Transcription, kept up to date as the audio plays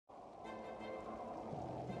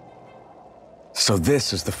So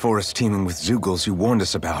this is the forest teeming with Zeugles you warned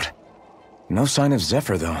us about. No sign of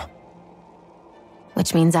Zephyr, though.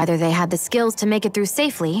 Which means either they had the skills to make it through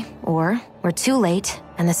safely, or we're too late,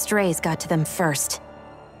 and the strays got to them first.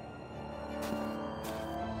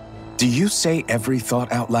 Do you say every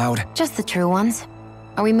thought out loud? Just the true ones.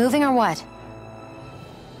 Are we moving or what?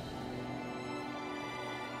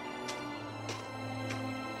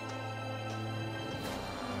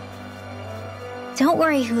 Don't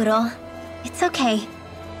worry, Hoodle. It's okay.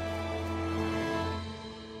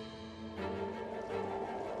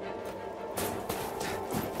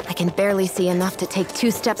 I can barely see enough to take 2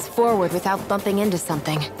 steps forward without bumping into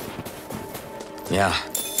something. Yeah.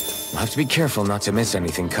 I'll have to be careful not to miss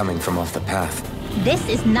anything coming from off the path. This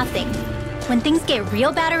is nothing. When things get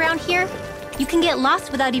real bad around here, you can get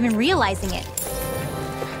lost without even realizing it.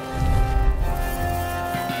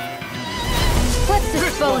 Let's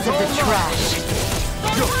dispose of the trash.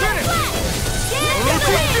 You'll finish!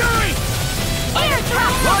 Fury! Air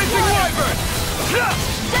drop! Rising Wyvern!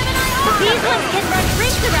 These ones can run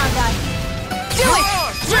rings around us! Do it!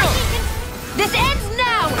 This ends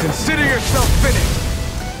now! Consider yourself finished!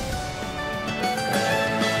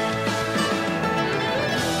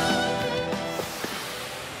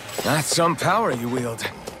 That's some power you wield.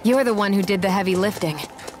 You're the one who did the heavy lifting.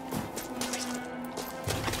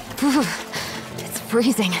 Whew. It's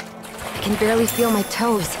freezing. I can barely feel my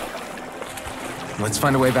toes. Let's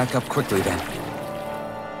find a way back up quickly, then.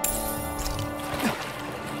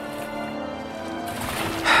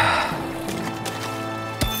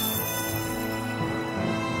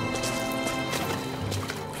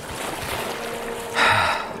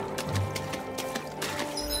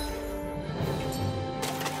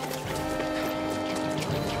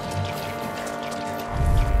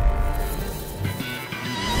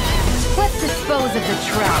 Dispose of the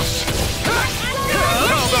trash.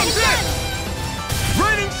 How about this?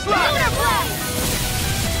 Raining slap!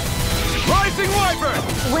 Rising Wyvern!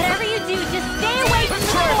 Whatever you do, just stay away from the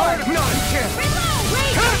Try door! hard, not a chance! Reload!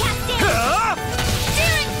 Raise the cascade!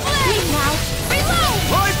 Steering flip! Wait now! Reload!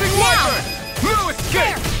 Rising Now! Wyvern! No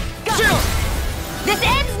escape! Go! Chill! This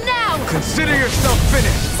ends now! Consider yourself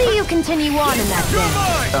finished! See you continue on in that You're thing.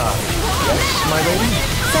 mine! Yes, my lady?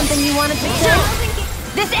 Something you wanted to say?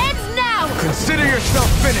 This ends now! Consider yourself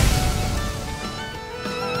finished!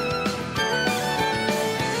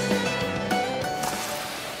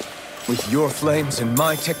 With your flames and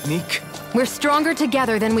my technique? We're stronger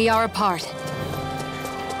together than we are apart.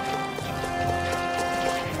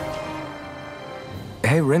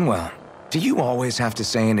 Hey, Rinwell. Do you always have to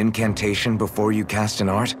say an incantation before you cast an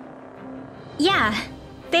art? Yeah.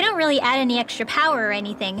 They don't really add any extra power or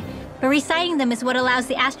anything, but reciting them is what allows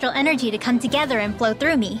the astral energy to come together and flow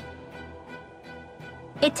through me.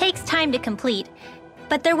 It takes time to complete,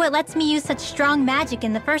 but they're what lets me use such strong magic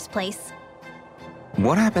in the first place.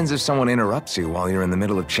 What happens if someone interrupts you while you're in the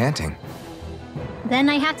middle of chanting? Then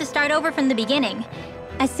I have to start over from the beginning.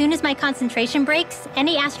 As soon as my concentration breaks,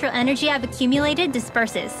 any astral energy I've accumulated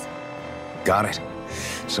disperses. Got it.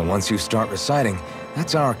 So once you start reciting,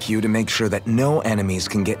 that's our cue to make sure that no enemies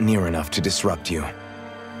can get near enough to disrupt you.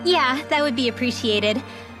 Yeah, that would be appreciated.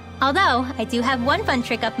 Although, I do have one fun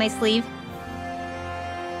trick up my sleeve.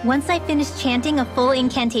 Once I finish chanting a full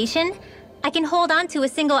incantation, I can hold on to a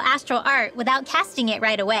single astral art without casting it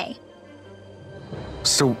right away.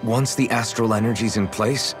 So once the astral energy's in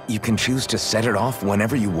place, you can choose to set it off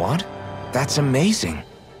whenever you want? That's amazing.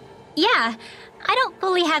 Yeah, I don't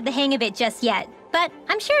fully have the hang of it just yet, but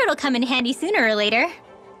I'm sure it'll come in handy sooner or later.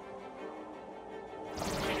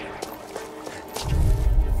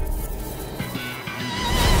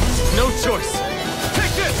 No choice!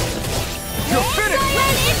 Take this! You're finished!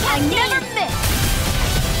 I never miss!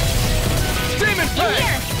 Demon Fang!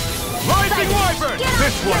 Here! Rising Wyvern! Get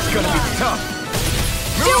This up, one's gonna be Gillian. tough!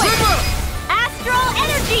 Do it! Remember! Astral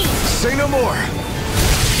energy! Say no more!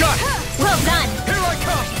 Got it! Well done! Here I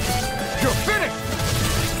come! You're finished!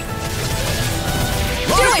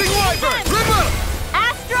 Do Rising it! Wyvern! Remember!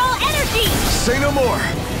 Astral energy! Say no more!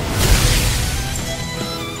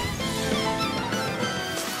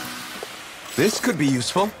 This could be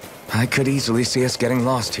useful. I could easily see us getting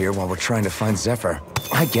lost here while we're trying to find Zephyr.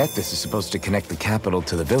 I get this is supposed to connect the capital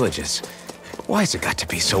to the villages. But why's it got to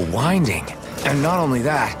be so winding? And not only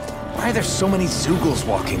that, why are there so many Zeugles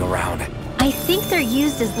walking around? I think they're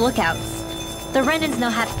used as lookouts. The Renans know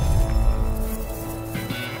how to...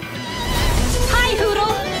 Hi,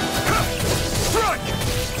 Hoodle! Strike!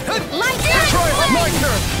 Light Try it on my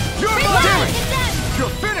turn! You're mine! Condemn!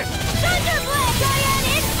 You're finished! Thunderblade! Giant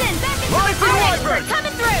instant! Back into Rising the Wyvern! We're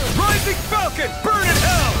coming through! Rising Falcon! Burn in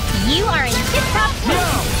hell! You are in tip-top shape!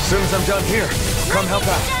 Now! soon as I'm done here, come help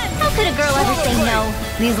out. How could a girl ever say no?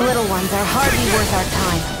 These little ones are hardly worth our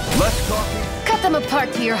time. Less talking. Cut them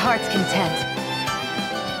apart to your heart's content.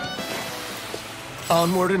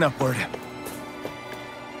 Onward and upward.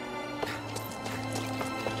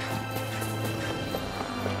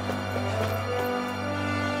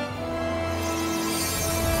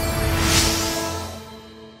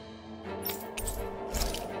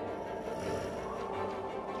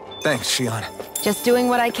 Thanks, Shion. Just doing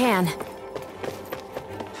what I can.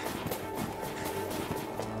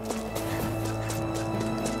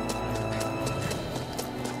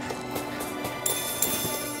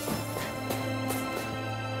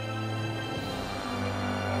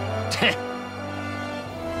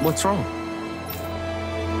 What's wrong?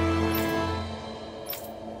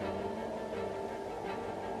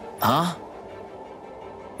 Huh?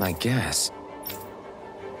 I guess.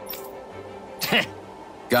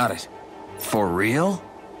 Got it. For real?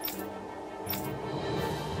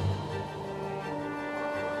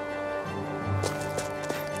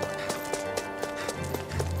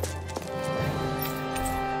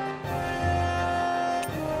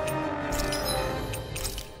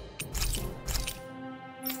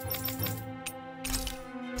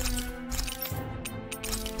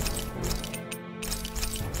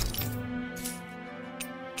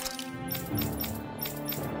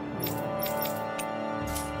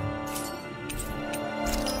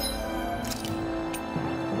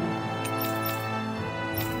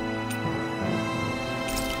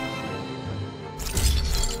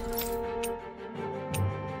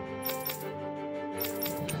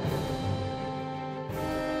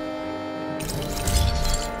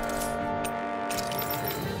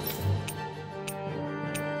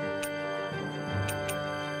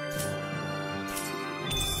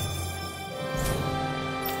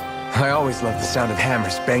 I always loved the sound of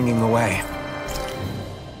hammers banging away.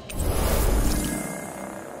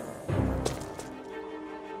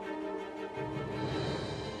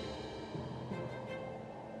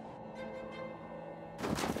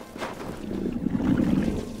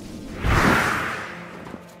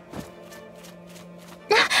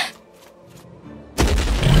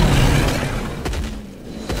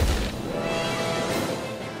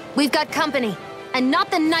 We've got company, and not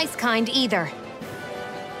the nice kind either.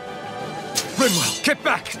 Rimwell, get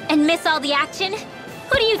back! And miss all the action?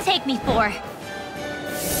 Who do you take me for?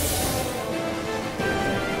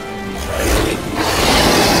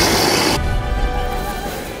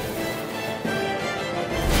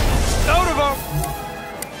 Out of our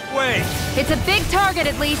way! It's a big target,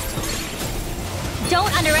 at least.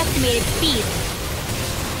 Don't underestimate its speed.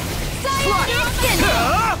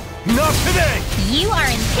 Not today! You are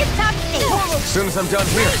in tip-top state. As soon as I'm done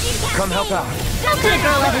here, come help out. How could a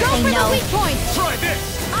girl ever say no? Try this!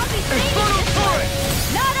 I'll be Infernal turret!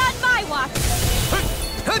 Not on my watch.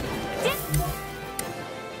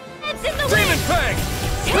 It's in the Demon wind. Fang!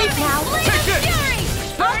 Wait now. Take this!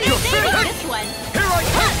 You're finished. this one. Here I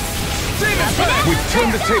come! Demon Fang! We've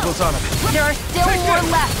turned the tables on him. There are still Take more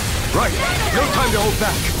this. left. Right, no time to hold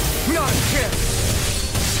back. Not a chance!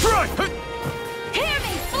 Strike! Hear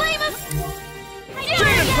me, flame of...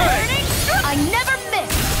 Demon Fang! I never miss.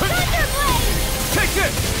 Thunderblade! Take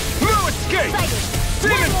this! No escape! Excited.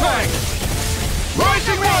 Demon Fang!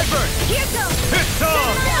 Rising Wyvern! Here goes. It's on!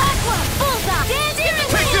 Aqua! Bullseye! Dance in the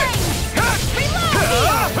Take this! wind! Ha! Reload!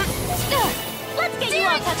 Ha! Let's get you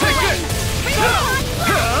off the Take way! this! Reload!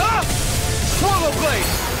 Ha! Swallow Blade!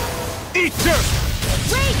 Eat dirt!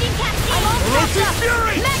 Raging Cascade! Roasting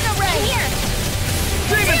Fury! Mega Ray! Here!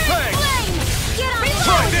 Demon Fang! Flame! Get on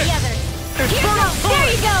Try with this. the others! Infernal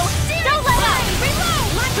There you Torrent! go! Don't let up!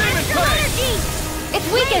 Reload! Demon Master Fang! energy! It's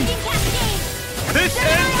weakened. Raging Cascade! This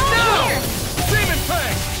ends now! Here! Demon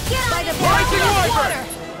Fang! Get on the Rising Wyvern!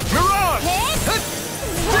 Mirage! Hit!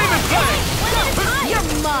 Demon Fang! You're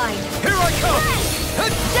mine. Here I come!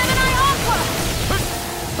 Gemini Aqua.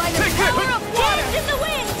 By the Take power it. of water. Dance in the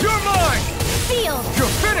wind! You're mine! Sealed!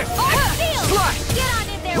 You're finished! Sealed! Slash! Get on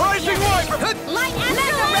in there! Rising with the Wyvern! others. Light and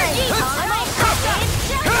Mega Ray. energy!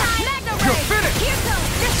 Mega You're Ray. finished! Here goes!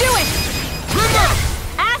 Just do it. Remember!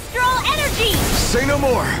 Astral energy! Say no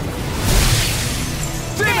more.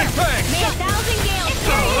 Demon Fang! May 1,000 gales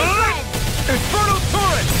carry your thread! Infernal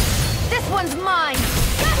Torrent! This one's mine.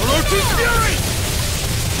 Roasting Fury!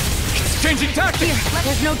 Changing tactics!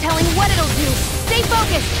 There's no telling what it'll do. Stay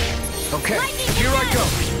focused. Okay, Lightning here I go.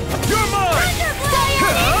 You're mine!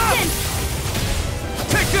 Thunderblade!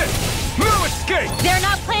 Take this! No escape! They're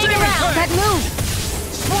not playing Demon around! Fang! That move.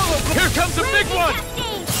 Swallow! Here comes the big Raging one!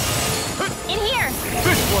 Cascade! In here!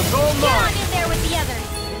 This one's all Get on mine! in there with the others!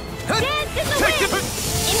 Dance in the Take wind! it!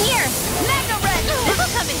 In here! Mega Red!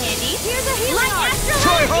 This'll come in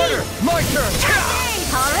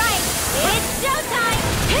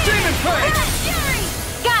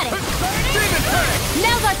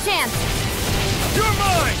chance! You're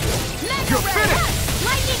mine! You're finished!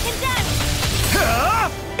 Lightning condensed!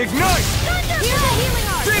 Ignite! Thunder! Here's a healing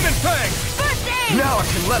arm! Demon Fang! First aid! Now I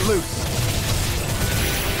can let loose.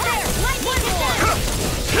 Fire! Lightning condensed!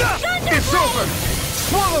 It's over!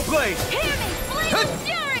 Swallow Blade! Hear me! Flame of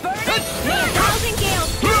fury! Hut! Me a thousand gales!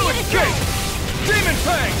 Blue Escape! Demon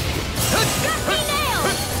Fang! Gusty nail!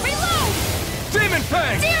 Reload! Demon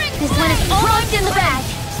Fang! This one is almost in the bag!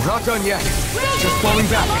 Not done yet. Just falling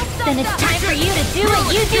back. Then it's time for you to do what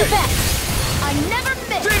you do best! I never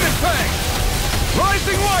miss! Demon Fang!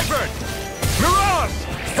 Rising Wyvern! Mirage!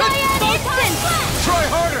 Cyan Instant! Try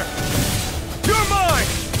harder! You're mine!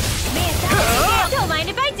 Me a thousand gales! Don't mind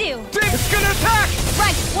if I do! It's gonna attack!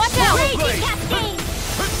 Right, watch out! Blade! Raging Cascade!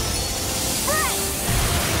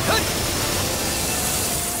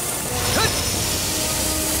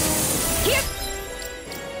 Here!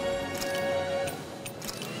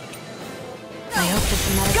 I hope this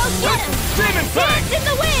Go medicine get works. him! Demon Fang! Dance in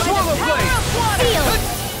the wind! Swallow Blade! Feel!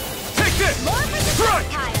 Take this! More for the Strike!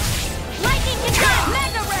 tire! Lightning condensed!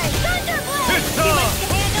 Mega Ray! Thunder Blade! It's Too much on! to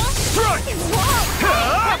handle? Strike! Whoa!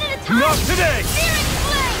 One at a time! Not today! Searing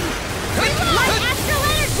Flame! Light Astral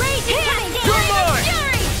Energy! Raging Cascade! You're mine!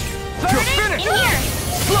 Fury! You're Burning finished! in here!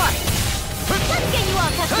 Fly! Let's get you all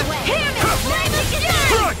tucked away! Hear me! Flame of fury!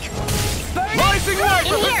 Strike! Rising In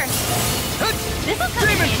Wyvern! here! This'll come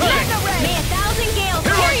in Demon handy! Fang! Mega Ray! May a thousand gales!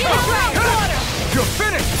 Here I Carry it come! around! Water! You're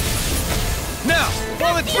finished! Now,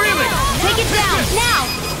 while it's reeling! Take it down! Now!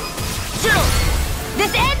 Chill!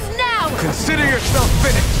 This ends now! Consider yourself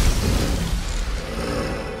finished!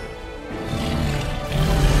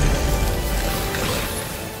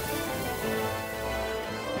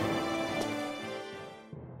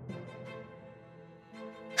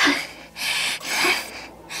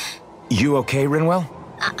 You okay, Rinwell?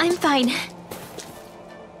 I'm fine.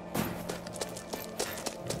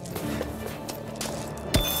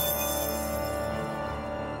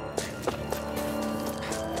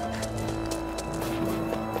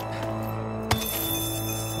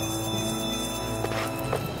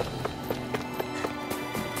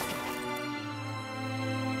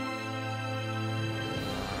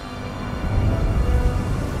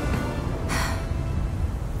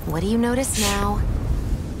 What do you notice now?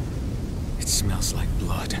 It smells like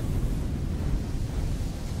blood.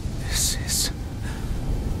 This is...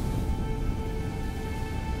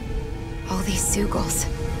 All these Zeugles.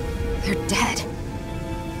 They're dead.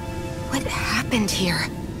 What happened here?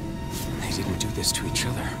 They didn't do this to each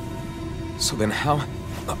other. So then how...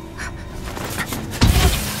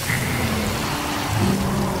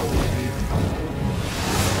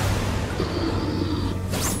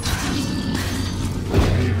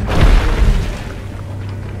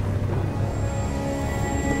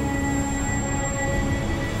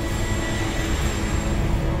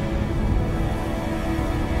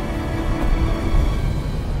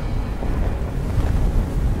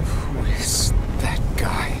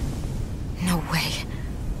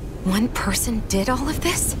 One person did all of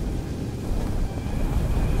this?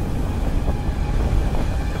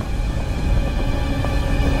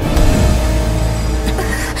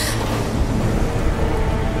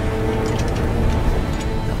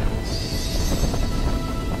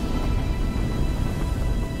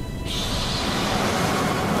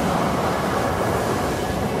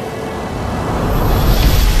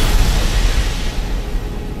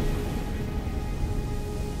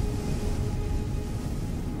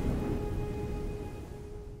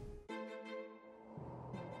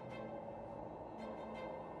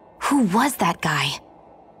 Who was that guy?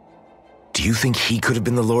 Do you think he could have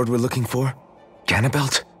been the Lord we're looking for?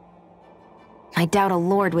 Ganabelt? I doubt a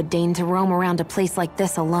lord would deign to roam around a place like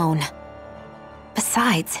this alone.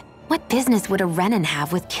 Besides, what business would a Renan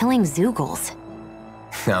have with killing Zeugles?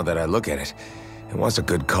 Now that I look at it, it was a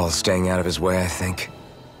good call staying out of his way, I think.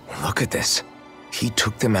 Look at this. He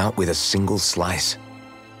took them out with a single slice.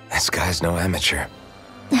 This guy's no amateur.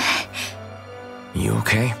 You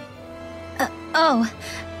okay?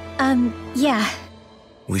 Yeah.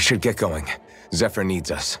 We should get going. Zephyr needs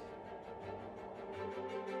us.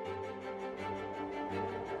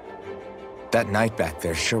 That knight back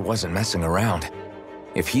there sure wasn't messing around.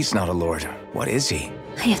 If he's not a lord, what is he?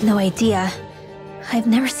 I have no idea. I've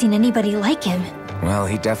never seen anybody like him. Well,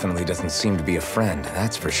 he definitely doesn't seem to be a friend,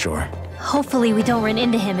 that's for sure. Hopefully we don't run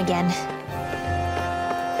into him again.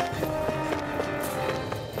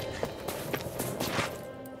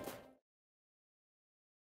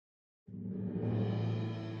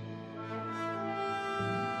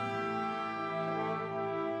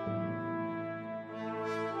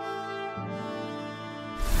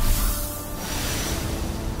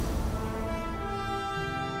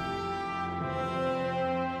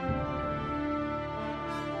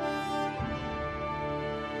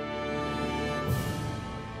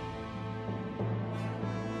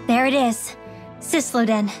 There it is.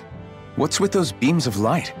 Sisloden. What's with those beams of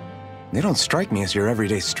light? They don't strike me as your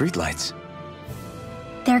everyday streetlights.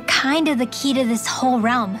 They're kind of the key to this whole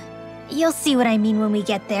realm. You'll see what I mean when we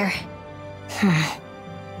get there.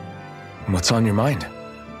 What's on your mind?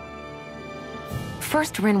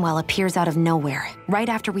 First, Rinwell appears out of nowhere, right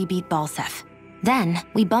after we beat Balseph. Then,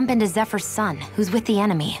 we bump into Zephyr's son, who's with the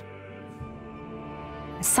enemy.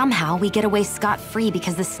 Somehow, we get away scot-free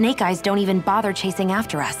because the Snake Eyes don't even bother chasing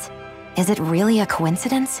after us. Is it really a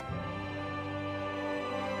coincidence?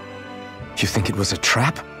 You think it was a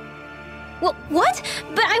trap? What?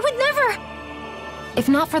 But I would never... If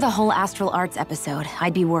not for the whole Astral Arts episode,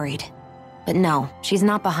 I'd be worried. But no, she's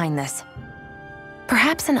not behind this.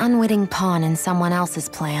 Perhaps an unwitting pawn in someone else's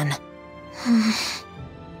plan.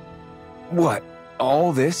 What?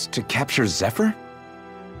 All this to capture Zephyr?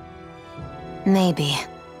 Maybe.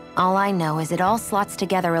 All I know is it all slots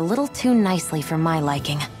together a little too nicely for my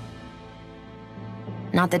liking.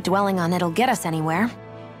 Not that dwelling on it'll get us anywhere.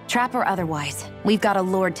 Trap or otherwise, we've got a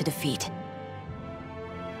lord to defeat.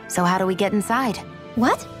 So how do we get inside?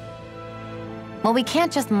 What? Well, we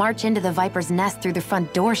can't just march into the Viper's nest through the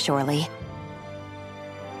front door, surely.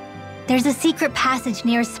 There's a secret passage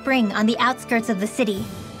near a spring on the outskirts of the city.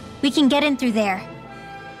 We can get in through there.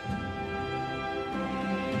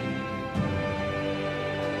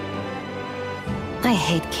 I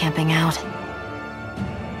hate camping out.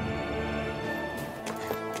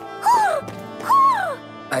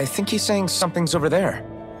 I think he's saying something's over there.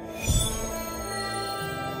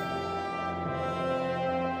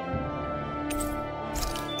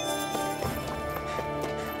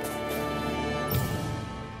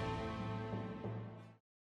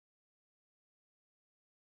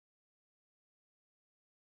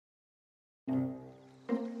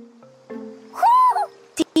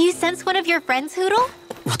 Do you sense one of your friends, Hootle?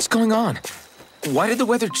 What's going on? Why did the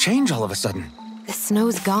weather change all of a sudden? The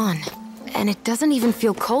snow's gone, and it doesn't even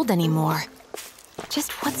feel cold anymore.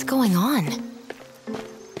 Just what's going on?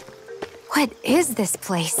 What is this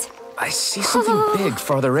place? I see something big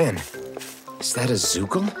farther in. Is that a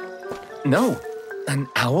Zoogle? No, an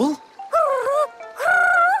owl?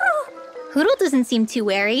 Hootle doesn't seem too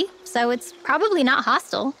wary, so it's probably not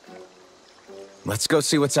hostile. Let's go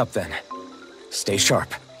see what's up then. Stay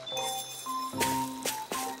sharp.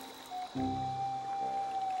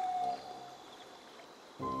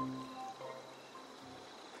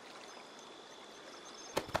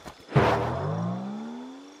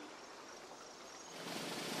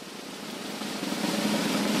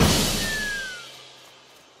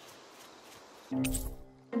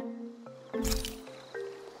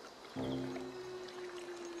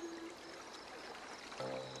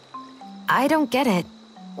 I don't get it.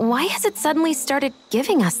 Why has it suddenly started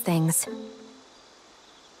giving us things?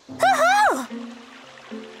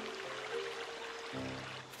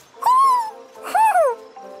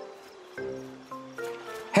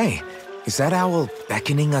 Hey, is that owl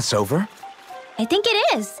beckoning us over? I think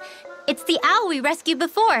it is. It's the owl we rescued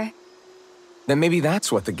before. Then maybe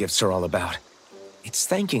that's what the gifts are all about. It's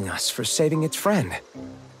thanking us for saving its friend.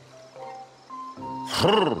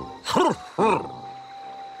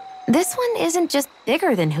 This one isn't just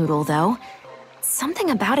bigger than Hootle, though. Something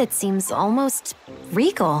about it seems almost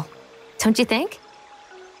regal, don't you think?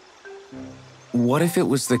 What if it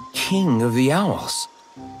was the king of the owls?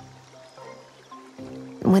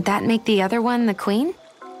 Would that make the other one the queen?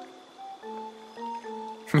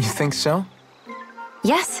 You think so?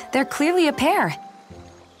 Yes, they're clearly a pair.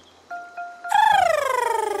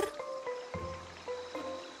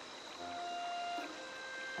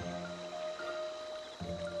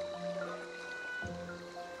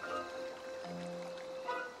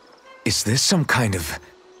 Is this some kind of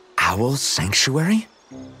owl sanctuary?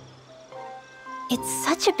 It's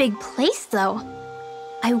such a big place, though.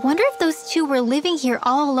 I wonder if those two were living here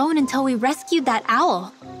all alone until we rescued that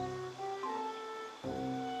owl.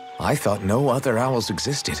 I thought no other owls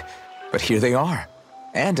existed, but here they are.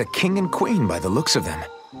 And a king and queen by the looks of them.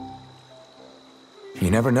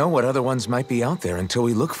 You never know what other ones might be out there until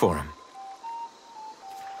we look for them.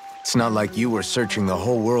 It's not like you were searching the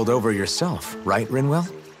whole world over yourself, right,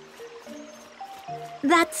 Rinwell?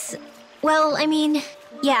 That's... well, I mean,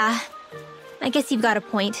 yeah. I guess you've got a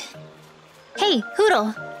point. Hey,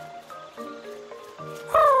 Hootle!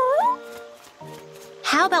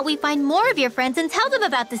 How about we find more of your friends and tell them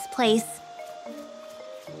about this place?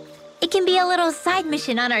 It can be a little side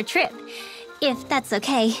mission on our trip, if that's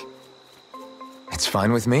okay. It's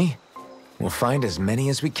fine with me. We'll find as many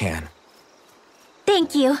as we can.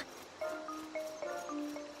 Thank you.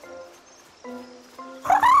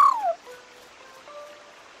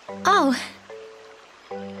 Oh.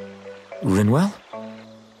 Rinwell?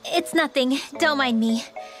 It's nothing. Don't mind me.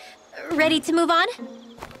 Ready to move on?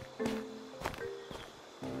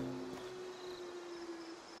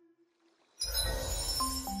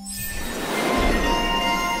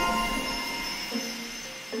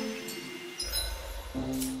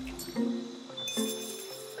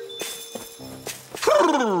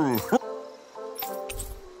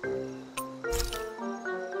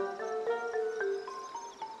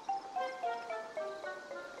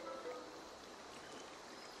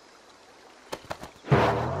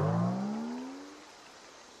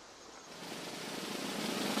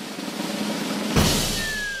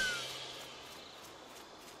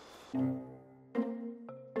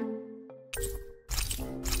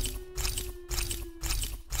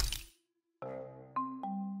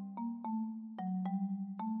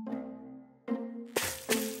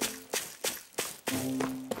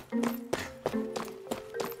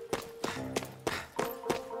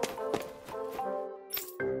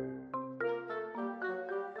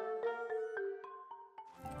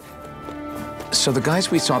 So the guys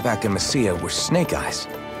we saw back in Messia were Snake Eyes,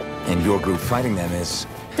 and your group fighting them is...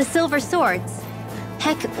 The Silver Swords.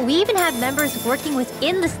 Heck, we even had members working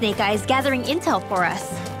within the Snake Eyes gathering intel for us.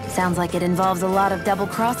 Sounds like it involves a lot of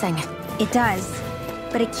double-crossing. It does.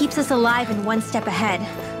 But it keeps us alive and one step ahead.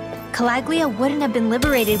 Calaglia wouldn't have been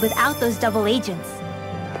liberated without those double agents.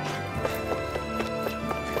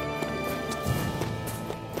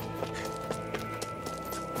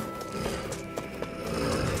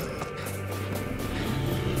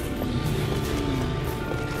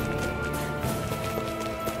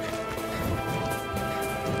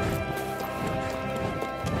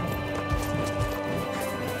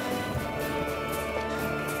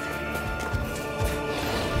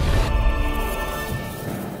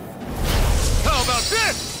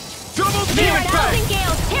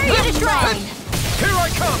 Here I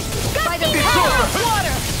come! By the power of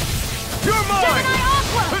water! You're mine!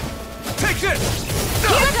 Take this!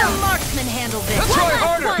 Here's the marksman handle this! Let's try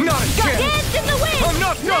harder! Not a chance! Dance in the wind! I'm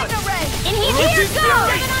not done! And here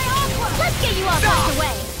goes! Let's get you off out the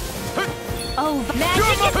way! Oh,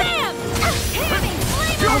 magic and bam!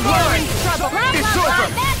 You're mine! It's over!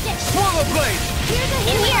 Magic! Swallow blade!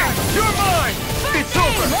 In here! You're mine! It's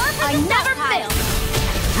over! I never fail!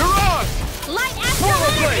 Mirage! Light astral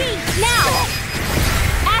Swallow energy! blade! Now!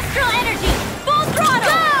 Astral energy! Full throttle!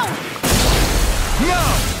 Go! Now!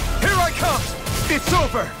 Here I come! It's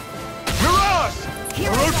over! Mirage!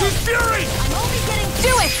 Orochi's fury! I'm only getting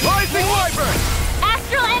to it! Rising Wyvern!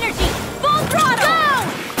 Astral energy! Full throttle! Go!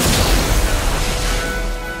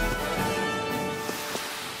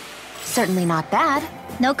 Certainly not bad.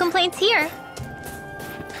 No complaints here.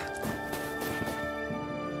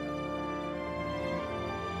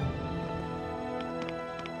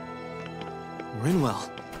 Rinwell.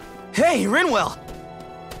 Hey, Rinwell!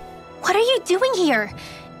 What are you doing here?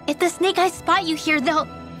 If the Snake Eyes spot you here, they'll...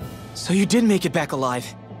 So you did make it back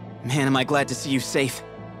alive. Man, am I glad to see you safe.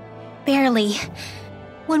 Barely.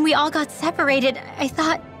 When we all got separated, I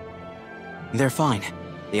thought... They're fine.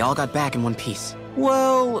 They all got back in one piece.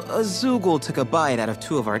 Well, a Zoogle took a bite out of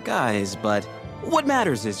 2 of our guys, but what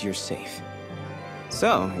matters is you're safe.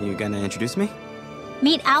 So, you gonna introduce me?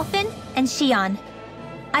 Meet Alphen and Shion.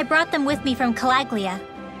 I brought them with me from Calaglia.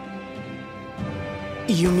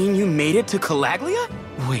 You mean you made it to Calaglia?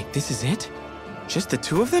 Wait, this is it? Just the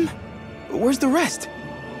 2 of them? Where's the rest?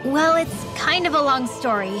 Well, it's kind of a long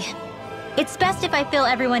story. It's best if I fill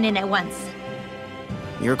everyone in at once.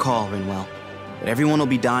 Your call, Rinwell. But everyone will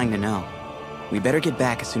be dying to know. We better get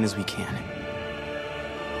back as soon as we can.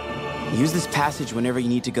 Use this passage whenever you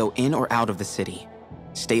need to go in or out of the city.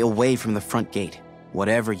 Stay away from the front gate,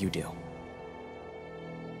 whatever you do.